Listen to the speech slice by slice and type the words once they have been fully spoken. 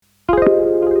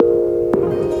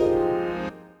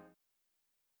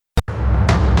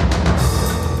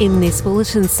In this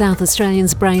bulletin, South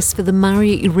Australians brace for the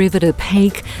Murray River to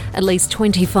peak. At least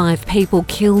 25 people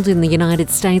killed in the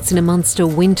United States in a Munster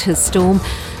winter storm.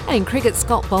 And in cricket,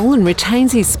 Scott Boland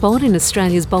retains his spot in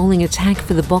Australia's bowling attack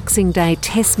for the Boxing Day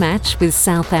Test match with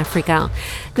South Africa.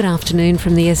 Good afternoon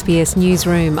from the SBS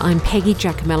Newsroom. I'm Peggy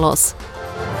Giacomellos.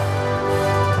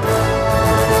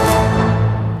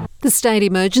 The State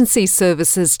Emergency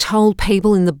Services told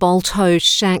people in the Balto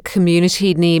Shack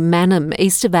community near Mannum,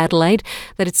 east of Adelaide,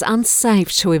 that it's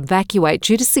unsafe to evacuate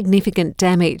due to significant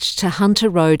damage to Hunter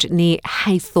Road near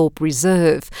Haythorpe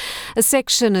Reserve. A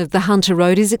section of the Hunter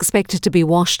Road is expected to be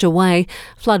washed away.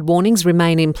 Flood warnings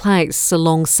remain in place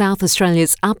along South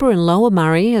Australia's Upper and Lower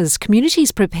Murray as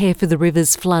communities prepare for the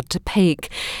river's flood to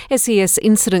peak. SES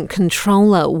Incident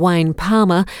Controller Wayne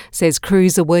Palmer says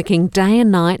crews are working day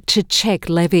and night to check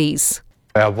levees.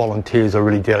 Our volunteers are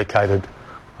really dedicated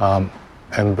and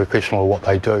professional at what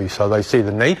they do, so they see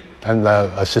the need and they're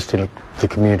assisting the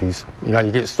communities. You know,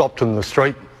 you get stopped in the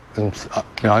street and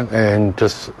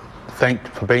just thanked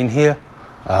for being here.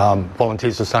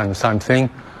 Volunteers are saying the same thing,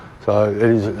 so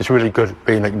it's really good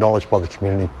being acknowledged by the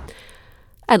community.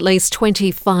 At least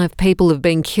 25 people have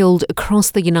been killed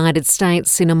across the United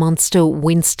States in a monster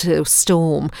winter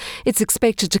storm. It's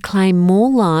expected to claim more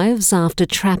lives after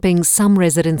trapping some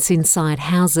residents inside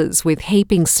houses with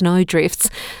heaping snowdrifts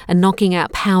and knocking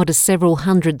out power to several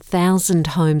 100,000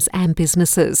 homes and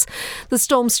businesses. The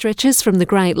storm stretches from the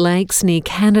Great Lakes near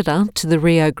Canada to the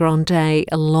Rio Grande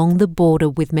along the border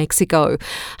with Mexico.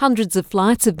 Hundreds of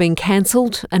flights have been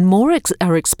cancelled and more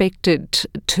are expected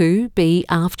to be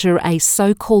after a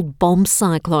so-called bomb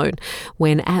cyclone,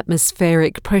 when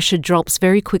atmospheric pressure drops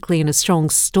very quickly in a strong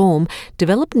storm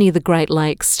developed near the Great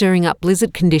Lakes, stirring up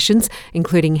blizzard conditions,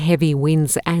 including heavy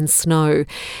winds and snow.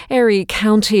 Erie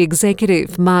County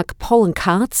Executive Mark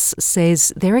Poloncarz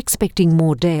says they're expecting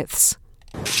more deaths.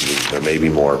 There may be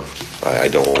more. I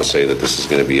don't want to say that this is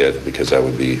going to be it, because it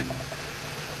would be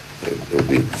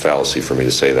fallacy for me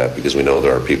to say that, because we know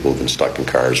there are people who've been stuck in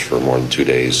cars for more than 2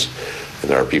 days. And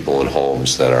there are people in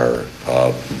homes that are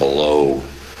below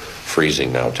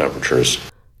freezing now temperatures.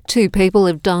 2 people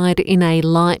have died in a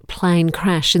light plane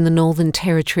crash in the Northern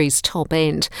Territory's top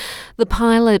end. The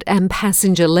pilot and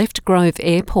passenger left Grove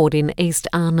Airport in East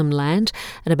Arnhem Land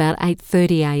at about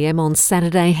 8:30am on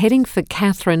Saturday, heading for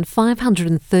Katherine,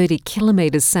 530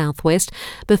 kilometres southwest,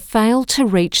 but failed to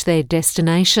reach their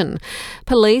destination.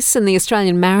 Police and the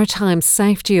Australian Maritime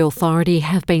Safety Authority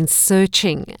have been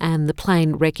searching, and the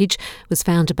plane wreckage was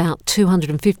found about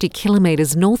 250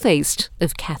 kilometres northeast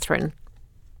of Katherine.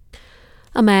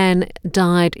 A man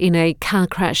died in a car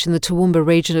crash in the Toowoomba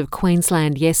region of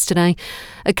Queensland yesterday.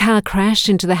 A car crashed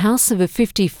into the house of a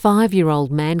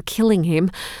 55-year-old man, killing him.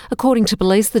 According to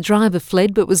police, the driver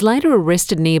fled but was later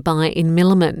arrested nearby in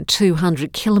Milliman,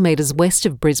 200 kilometres west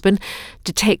of Brisbane.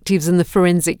 Detectives in the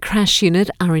Forensic Crash Unit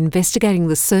are investigating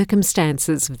the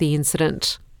circumstances of the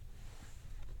incident.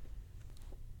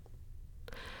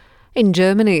 In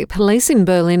Germany, police in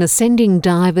Berlin are sending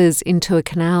divers into a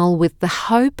canal with the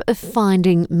hope of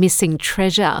finding missing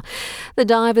treasure. The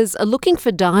divers are looking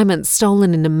for diamonds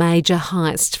stolen in a major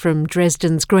heist from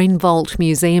Dresden's Green Vault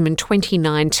Museum in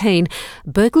 2019.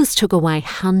 Burglars took away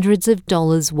hundreds of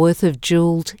dollars worth of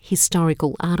jewelled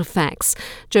historical artefacts.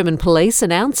 German police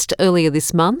announced earlier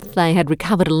this month they had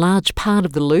recovered a large part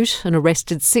of the loot and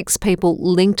arrested 6 people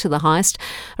linked to the heist.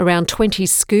 Around 20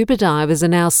 scuba divers are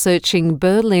now searching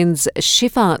Berlin's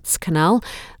Schifffahrts Canal,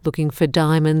 looking for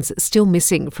diamonds still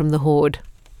missing from the hoard.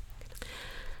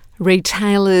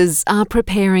 Retailers are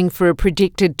preparing for a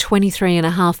predicted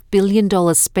 $23.5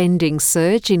 billion spending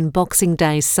surge in Boxing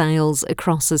Day sales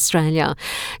across Australia.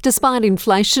 Despite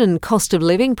inflation and cost of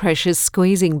living pressures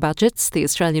squeezing budgets, the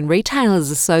Australian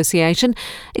Retailers Association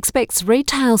expects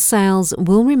retail sales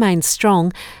will remain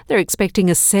strong. They're expecting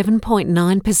a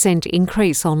 7.9%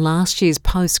 increase on last year's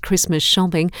post-Christmas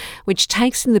shopping, which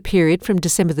takes in the period from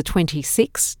December the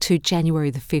 26th to January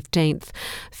the 15th.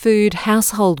 Food,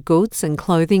 household goods and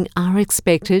clothing are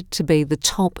expected to be the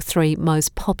top 3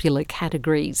 most popular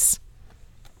categories.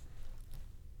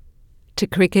 To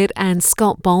cricket, and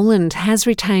Scott Boland has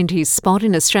retained his spot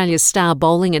in Australia's star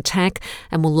bowling attack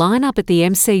and will line up at the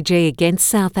MCG against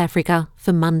South Africa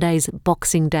for Monday's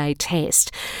Boxing Day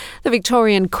test. The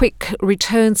Victorian quick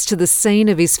returns to the scene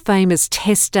of his famous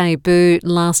test debut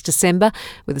last December,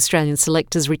 with Australian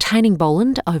selectors retaining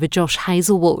Boland over Josh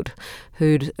Hazlewood,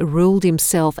 who'd ruled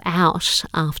himself out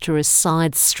after a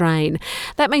side strain.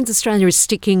 That means Australia is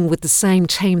sticking with the same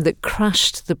team that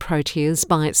crushed the Proteas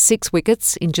by 6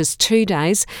 wickets in just 2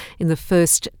 days in the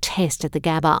first test at the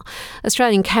Gabba.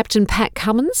 Australian captain Pat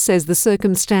Cummins says the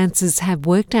circumstances have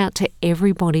worked out to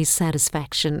everybody's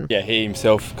satisfaction. Yeah, he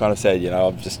himself kind of said,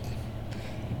 I'm just,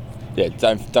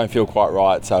 don't feel quite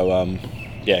right. So,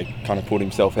 kind of pulled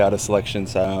himself out of selection.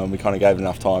 So we kind of gave it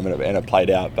enough time and it played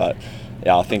out. But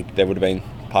yeah, I think there would have been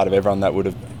part of everyone that would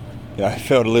have,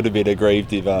 felt a little bit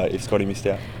aggrieved if Scotty missed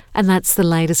out. And that's the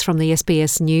latest from the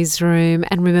SBS Newsroom.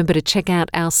 And remember to check out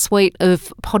our suite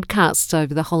of podcasts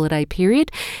over the holiday period,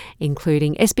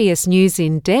 including SBS News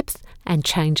in Depth and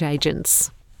Change Agents.